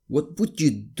What would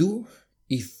you do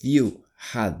if you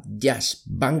had just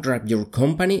bankrupted your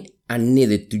company and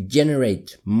needed to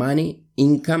generate money,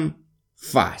 income,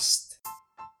 fast?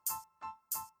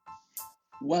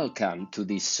 Welcome to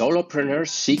the Solopreneur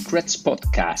Secrets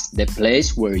Podcast, the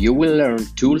place where you will learn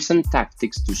tools and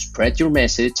tactics to spread your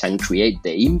message and create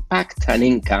the impact and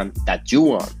income that you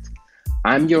want.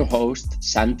 I'm your host,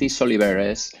 Santi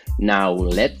Soliveres. Now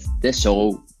let the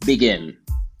show begin.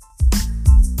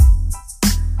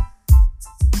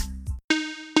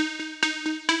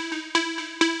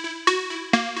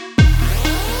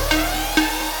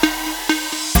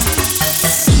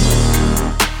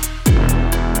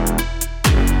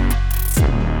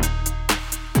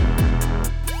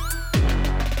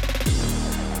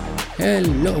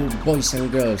 Hello boys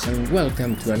and girls, and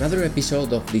welcome to another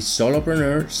episode of the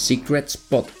Solopreneur Secrets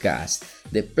Podcast,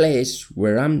 the place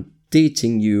where I'm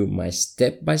teaching you my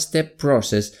step-by-step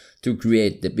process to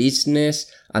create the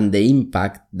business and the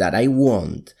impact that I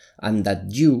want, and that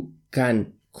you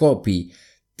can copy,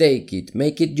 take it,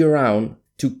 make it your own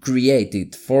to create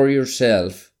it for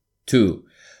yourself too.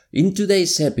 In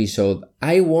today's episode,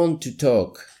 I want to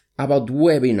talk about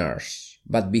webinars,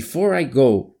 but before I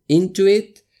go into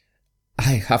it,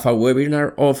 I have a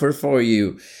webinar offer for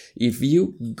you. If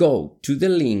you go to the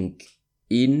link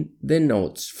in the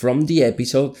notes from the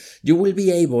episode, you will be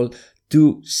able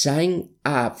to sign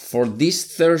up for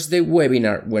this Thursday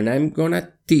webinar when I'm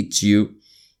gonna teach you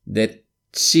the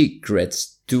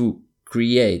secrets to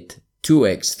create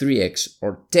 2x, 3x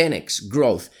or 10x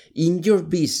growth in your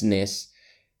business,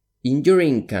 in your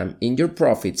income, in your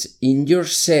profits, in your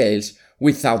sales,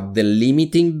 without the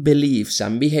limiting beliefs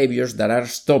and behaviors that are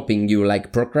stopping you,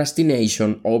 like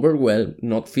procrastination, overwhelm,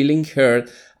 not feeling heard,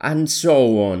 and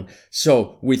so on.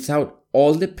 So without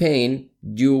all the pain,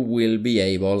 you will be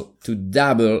able to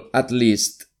double at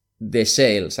least the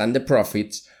sales and the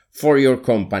profits for your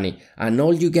company. And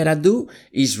all you gotta do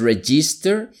is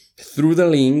register through the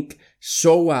link,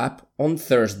 show up on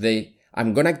Thursday.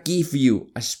 I'm gonna give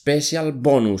you a special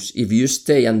bonus if you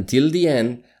stay until the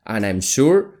end, and I'm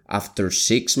sure after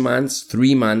 6 months,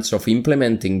 3 months of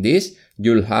implementing this,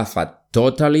 you'll have a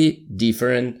totally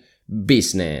different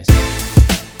business.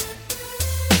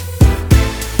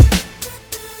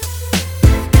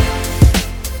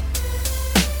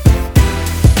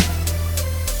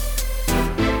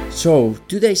 So,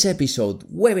 today's episode,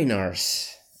 webinars.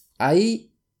 I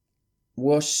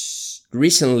was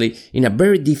recently in a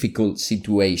very difficult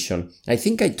situation. I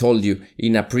think I told you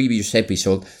in a previous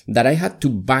episode that I had to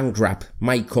bankrupt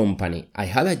my company. I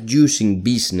had a juicing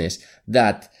business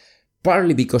that,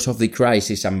 partly because of the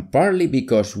crisis and partly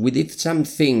because we did some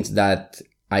things that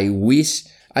I wish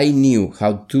I knew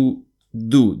how to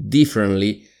do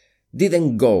differently,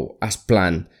 didn't go as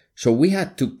planned. So we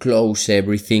had to close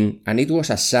everything, and it was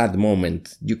a sad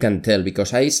moment, you can tell,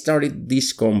 because I started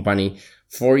this company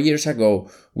 4 years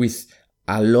ago with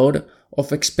a lot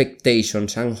of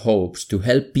expectations and hopes to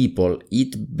help people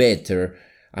eat better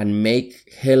and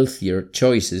make healthier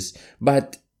choices,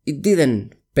 but it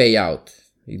didn't pay out.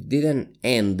 It didn't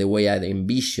end the way I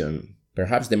envisioned.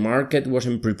 Perhaps the market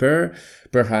wasn't prepared,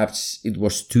 perhaps it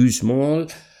was too small,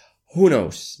 who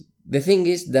knows? The thing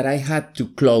is that I had to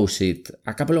close it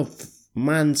a couple of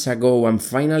months ago, and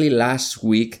finally last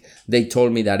week they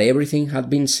told me that everything had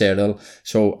been settled,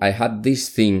 so I had this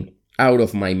thing out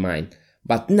of my mind.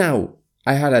 But now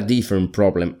I had a different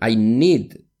problem. I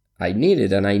need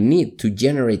to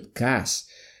generate cash.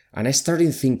 And I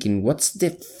started thinking, what's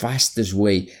the fastest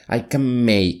way I can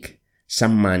make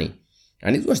some money?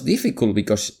 And it was difficult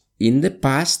because in the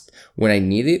past, when I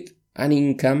needed an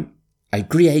income, I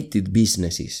created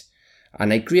businesses.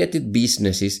 And I created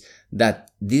businesses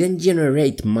that didn't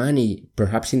generate money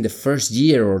perhaps in the first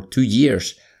year or 2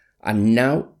 years. And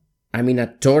now I'm in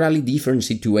a totally different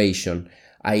situation.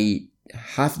 I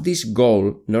have this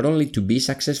goal not only to be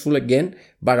successful again,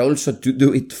 but also to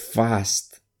do it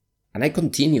fast. And I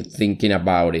continued thinking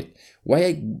about it.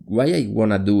 Why I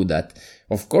wanna do that?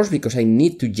 Of course, because I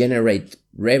need to generate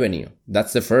revenue.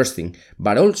 That's the first thing.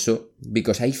 But also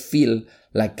because I feel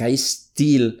like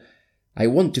I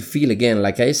want to feel again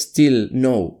like I still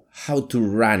know how to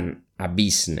run a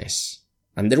business.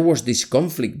 And there was this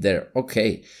conflict there.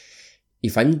 Okay,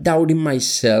 if I'm doubting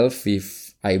myself,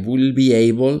 if I will be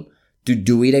able to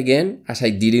do it again as I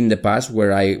did in the past,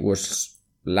 where I was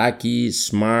lucky,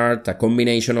 smart, a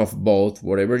combination of both,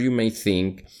 whatever you may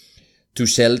think, to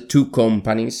sell 2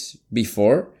 companies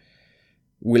before,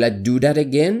 will I do that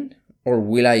again, or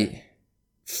will I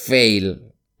fail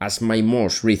as my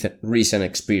most recent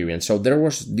experience? So there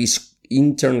was this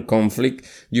internal conflict,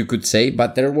 you could say,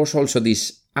 but there was also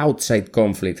this outside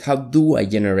conflict? How do I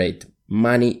generate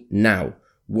money now?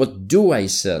 What do I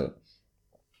sell?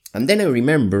 And then I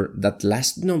remember that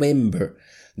last November,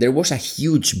 there was a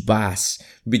huge buzz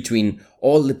between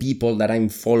all the people that I'm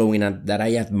following and that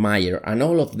I admire, and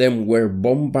all of them were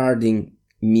bombarding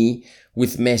me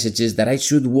with messages that I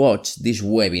should watch this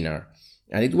webinar.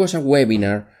 And it was a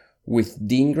webinar with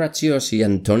Dean Graziosi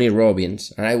and Tony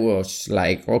Robbins, and I was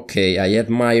like, okay, I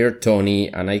admire Tony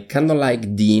and I kind of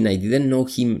like Dean. I didn't know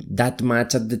him that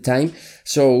much at the time,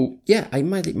 so yeah, I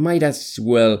might as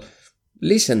well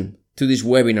listen to this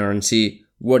webinar and see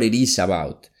what it is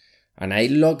about. And I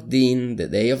logged in the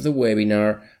day of the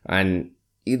webinar, and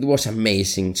it was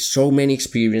amazing. So many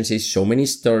experiences, so many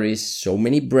stories, so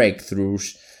many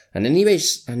breakthroughs. And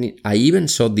anyways, and I even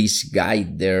saw this guy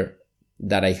there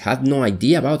that I had no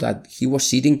idea about, that he was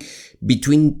sitting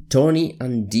between Tony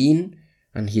and Dean,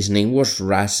 and his name was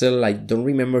Russell. I don't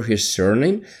remember his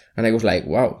surname. And I was like,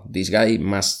 wow, this guy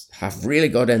must have really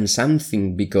gotten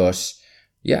something, because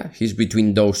yeah, he's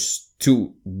between those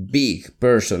two big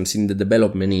persons in the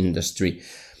development industry.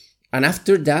 And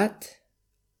after that,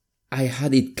 I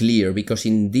had it clear, because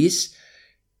in this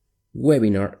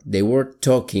webinar, they were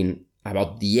talking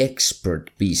about the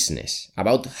expert business,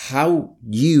 about how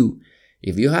you,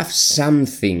 if you have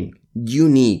something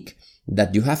unique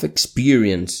that you have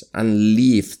experienced and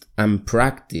lived and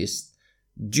practiced,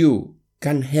 you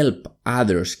can help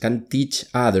others, can teach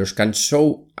others, can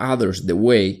show others the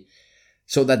way,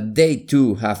 so that they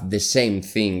too have the same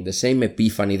thing, the same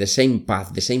epiphany, the same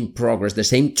path, the same progress, the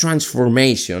same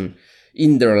transformation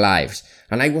in their lives.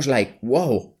 And I was like,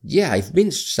 whoa, yeah, I've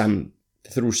been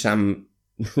through some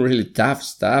really tough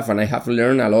stuff, and I have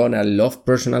learned a lot. I love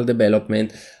personal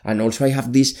development, and also I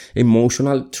have this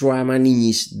emotional trauma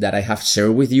niche that I have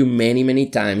shared with you many, many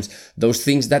times. Those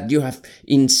things that you have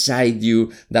inside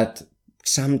you that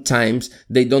sometimes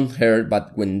they don't hurt,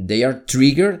 but when they are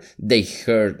triggered, they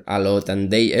hurt a lot,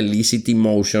 and they elicit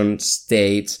emotions,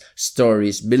 states,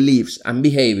 stories, beliefs, and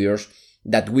behaviors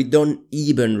that we don't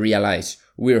even realize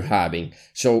we're having.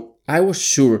 So I was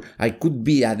sure I could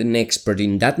be an expert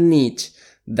in that niche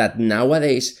that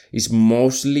nowadays is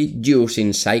mostly used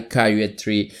in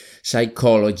psychiatry,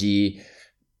 psychology,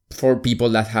 for people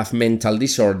that have mental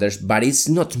disorders, but it's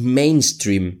not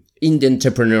mainstream in the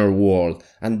entrepreneur world.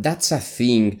 And that's a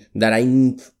thing that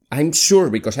I'm sure,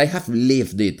 because I have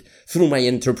lived it through my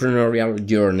entrepreneurial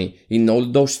journey in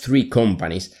all those 3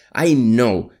 companies. I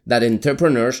know that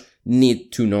entrepreneurs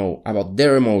need to know about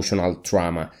their emotional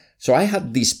trauma. So I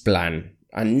had this plan,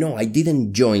 and no, I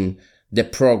didn't join the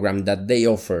program that they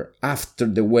offer after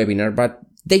the webinar, but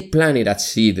they planted a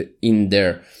seed in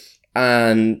there,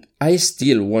 and I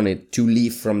still wanted to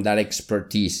live from that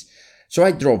expertise. So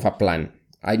I drove a plan.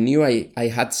 I knew I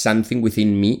had something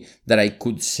within me that I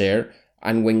could share.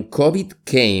 And when COVID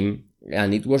came,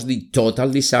 and it was the total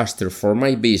disaster for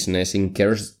my business, in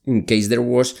case there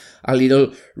was a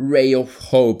little ray of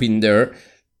hope in there,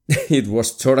 it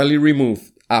was totally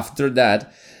removed after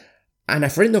that. And a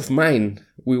friend of mine,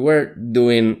 we were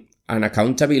doing an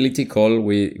accountability call.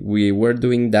 We were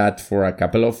doing that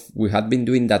we had been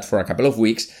doing that for a couple of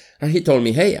weeks. And he told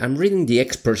me, hey, I'm reading the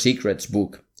Expert Secrets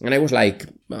book. And I was like,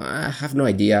 I have no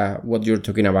idea what you're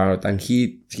talking about. And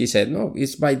he said, no,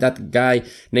 it's by that guy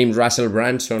named Russell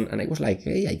Brunson. And I was like,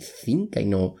 hey, I think I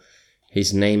know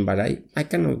his name, but I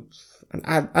cannot,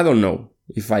 I don't know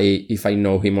if I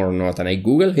know him or not. And I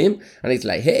Google him, and it's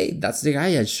like, hey, that's the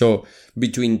guy I saw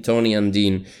between Tony and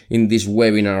Dean in this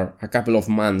webinar a couple of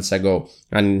months ago.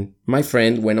 And my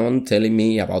friend went on telling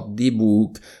me about the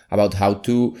book, about how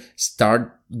to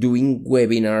start doing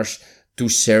webinars, to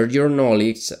share your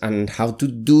knowledge, and how to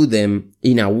do them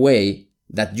in a way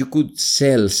that you could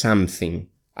sell something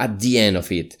at the end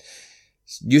of it.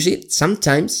 You see,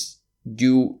 sometimes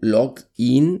you log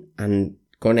in and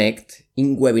connect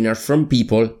in webinars from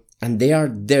people, and they are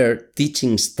there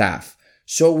teaching stuff,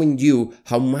 showing you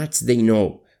how much they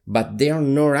know, but they are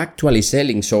not actually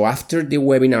selling. So after the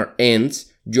webinar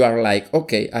ends, you are like,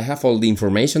 okay, I have all the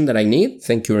information that I need.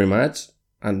 Thank you very much.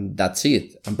 And that's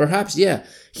it. And perhaps, yeah,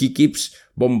 he keeps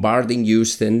bombarding you,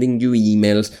 sending you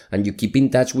emails, and you keep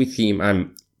in touch with him.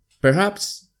 And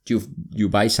perhaps you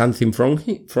buy something from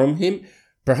him.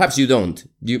 Perhaps you don't.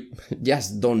 You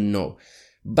just don't know.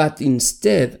 But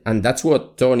instead, and that's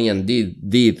what Tony and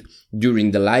did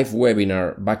during the live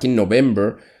webinar back in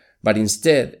November, but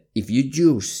instead, if you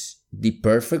use the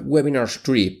perfect webinar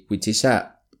script, which is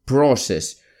a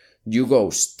process you go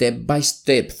step by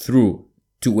step through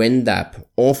to end up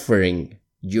offering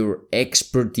your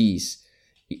expertise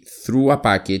through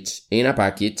in a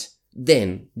package,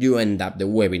 then you end up the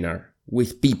webinar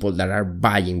with people that are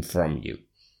buying from you.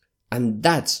 And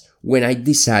that's when I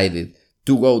decided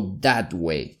to go that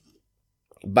way.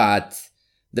 But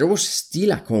there was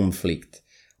still a conflict.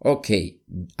 Okay,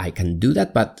 I can do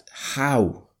that, but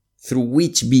how? Through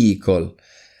which vehicle?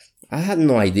 I had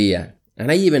no idea.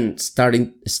 And I even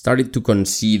started to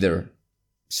consider,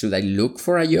 should I look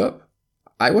for a job?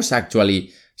 I was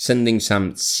actually sending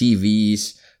some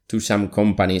CVs to some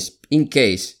companies in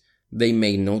case they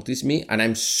may notice me. And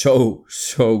I'm so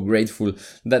grateful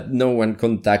that no one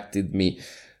contacted me.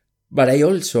 But I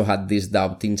also had this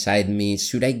doubt inside me.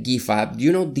 Should I give up?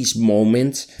 You know, these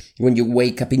moments when you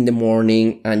wake up in the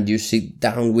morning and you sit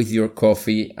down with your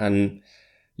coffee and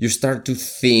you start to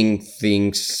think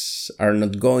things are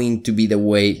not going to be the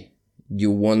way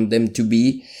you want them to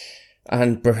be.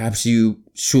 And perhaps you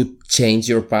should change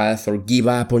your path or give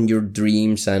up on your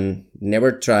dreams and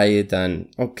never try it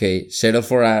and, okay, settle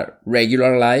for a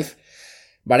regular life.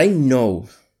 But I know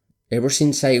ever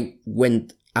since I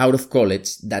went out of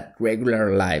college that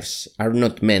regular lives are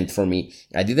not meant for me.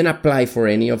 I didn't apply for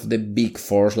any of the big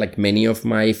fours like many of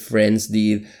my friends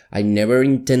did. I never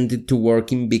intended to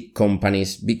work in big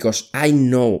companies because I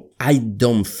know I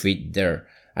don't fit there.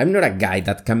 I'm not a guy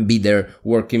that can be there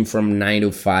working from 9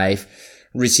 to 5,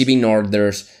 receiving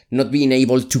orders, not being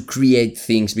able to create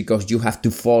things because you have to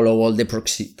follow all the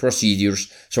procedures.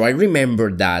 So I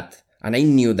remember that, and I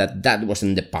knew that that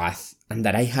wasn't the path and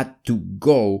that I had to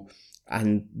go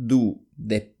and do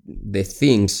the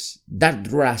things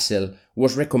that Russell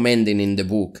was recommending in the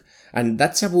book. And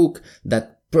that's a book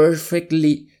that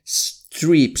perfectly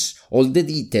strips all the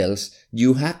details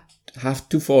you have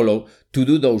to follow to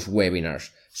do those webinars.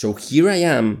 So here I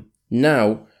am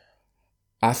now,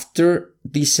 after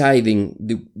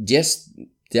deciding just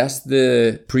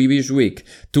the previous week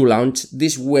to launch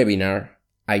this webinar.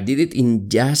 I did it in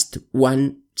just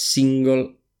one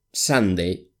single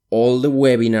Sunday. All the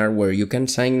webinar where you can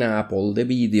sign up, all the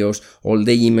videos, all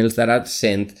the emails that are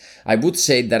sent. I would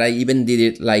say that I even did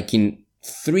it like in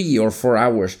 3 or 4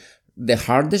 hours. The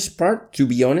hardest part, to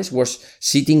be honest, was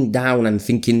sitting down and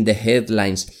thinking the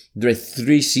headlines, the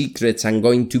 3 secrets I'm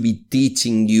going to be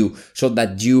teaching you so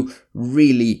that you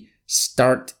really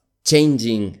start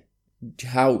changing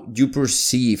how you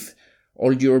perceive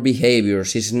all your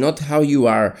behaviors. It's not how you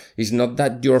are. It's not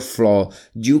that you're flawed.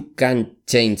 You can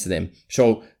change them.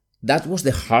 So that was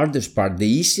the hardest part. The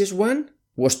easiest one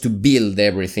was to build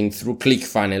everything through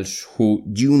ClickFunnels, who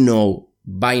you know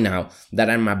by now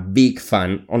that I'm a big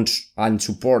fan and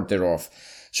supporter of.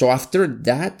 So after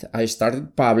that, I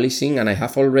started publishing and I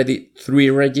have already 3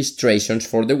 registrations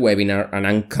for the webinar, and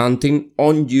I'm counting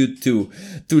on you too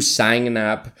to sign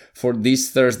up for this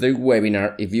Thursday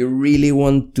webinar if you really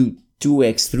want to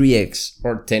 2x, 3x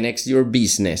or 10x your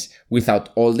business without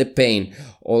all the pain,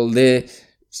 all the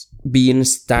being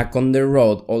stuck on the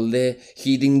road, all the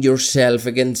hitting yourself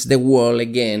against the wall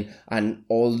again, and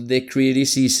all the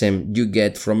criticism you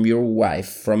get from your wife,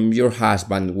 from your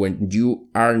husband when you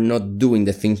are not doing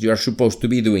the things you are supposed to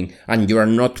be doing and you are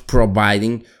not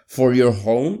providing for your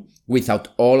home. Without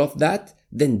all of that,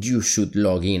 then you should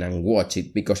log in and watch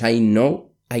it, because I know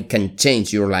I can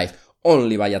change your life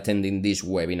only by attending this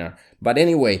webinar. But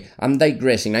anyway, I'm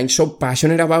digressing. I'm so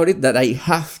passionate about it that I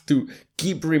have to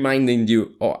keep reminding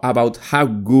you about how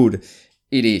good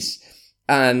it is.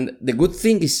 And the good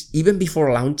thing is, even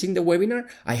before launching the webinar,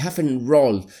 I have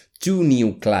enrolled 2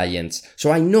 new clients.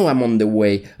 So I know I'm on the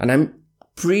way, and I'm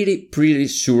pretty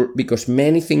sure, because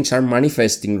many things are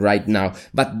manifesting right now,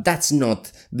 but that's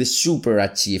not the super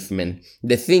achievement.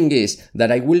 The thing is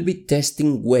that I will be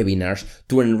testing webinars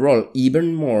to enroll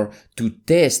even more, to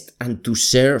test and to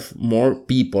serve more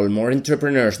people, more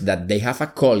entrepreneurs, that they have a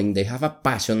calling, they have a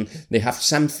passion, they have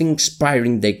something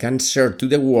inspiring they can share to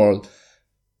the world.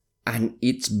 And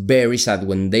it's very sad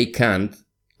when they can't.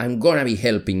 I'm gonna be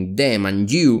helping them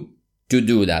and you to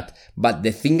do that. But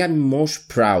the thing I'm most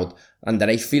proud and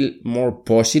that I feel more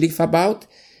positive about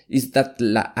is that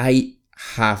I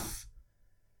have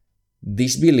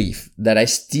this belief that I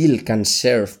still can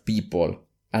serve people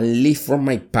and live from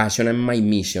my passion and my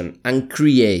mission and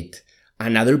create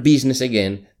another business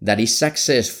again that is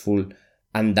successful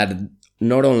and that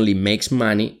not only makes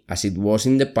money as it was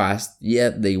in the past,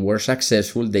 yet they were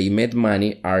successful, they made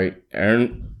money, I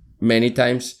earned many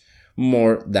times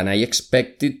more than I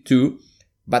expected to,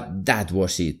 but that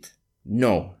was it.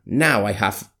 No, now I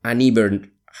have an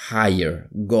even higher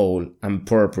goal and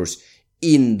purpose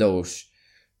in those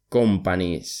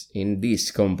companies, in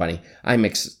this company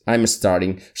I'm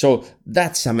starting. So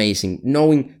that's amazing,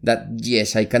 knowing that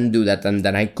yes, I can do that and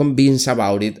that I'm convinced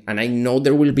about it, and I know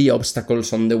there will be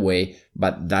obstacles on the way,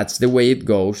 but that's the way it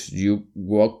goes. You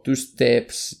walk 2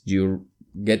 steps, you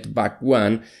get back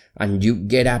one, and you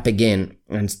get up again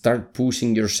and start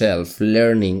pushing yourself,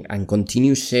 learning, and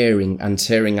continue sharing.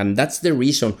 And that's the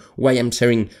reason why I'm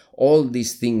sharing all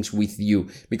these things with you,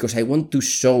 because I want to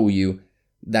show you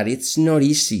that it's not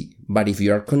easy, but if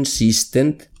you are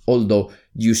consistent, although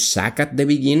you suck at the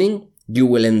beginning, you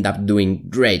will end up doing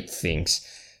great things.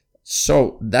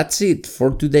 So that's it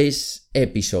for today's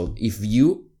episode. If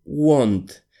you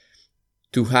want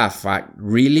to have a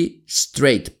really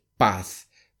straight path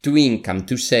to income,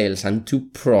 to sales, and to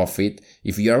profit,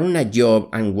 if you are on a job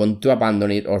and want to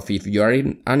abandon it, or if you are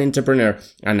an entrepreneur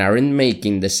and aren't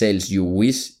making the sales you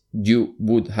wish you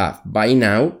would have by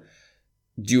now,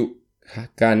 you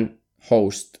can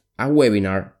host a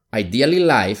webinar, ideally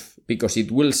live, because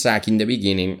it will suck in the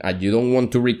beginning and you don't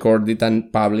want to record it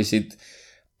and publish it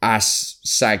as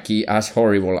sucky, as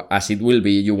horrible as it will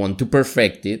be. You want to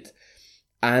perfect it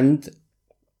and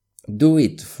do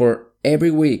it for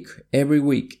every week.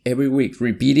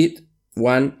 Repeat it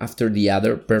one after the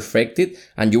other, perfect it,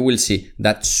 and you will see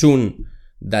that soon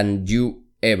than you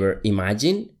ever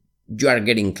imagine, you are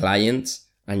getting clients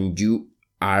and you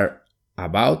are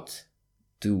about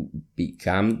to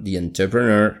become the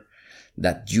entrepreneur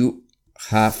that you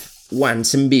have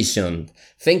once envisioned.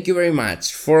 Thank you very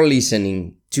much for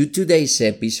listening to today's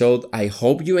episode. I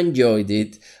hope you enjoyed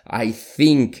it. I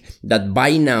think that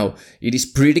by now it is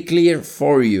pretty clear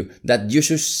for you that you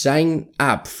should sign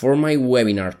up for my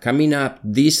webinar coming up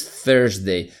this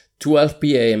Thursday, 12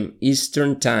 p.m.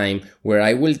 Eastern Time, where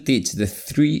I will teach the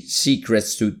 3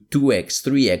 secrets to 2x,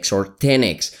 3x, or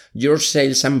 10x your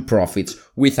sales and profits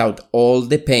without all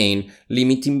the pain,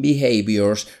 limiting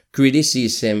behaviors,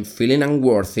 criticism, feeling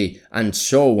unworthy, and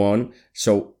so on.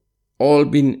 So all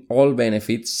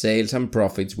benefits, sales and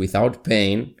profits without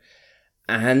pain.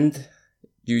 And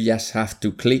you just have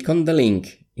to click on the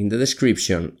link in the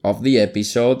description of the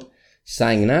episode,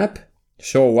 sign up,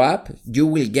 show up, you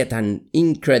will get an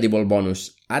incredible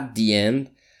bonus at the end,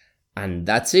 and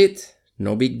that's it.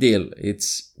 No big deal.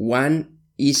 It's one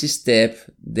easy step.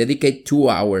 Dedicate 2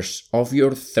 hours of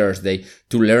your Thursday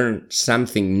to learn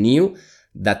something new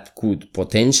that could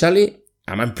potentially,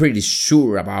 and I'm pretty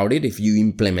sure about it, if you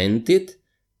implement it,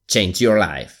 change your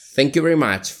life. Thank you very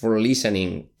much for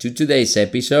listening to today's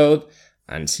episode,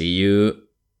 and see you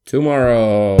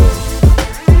tomorrow.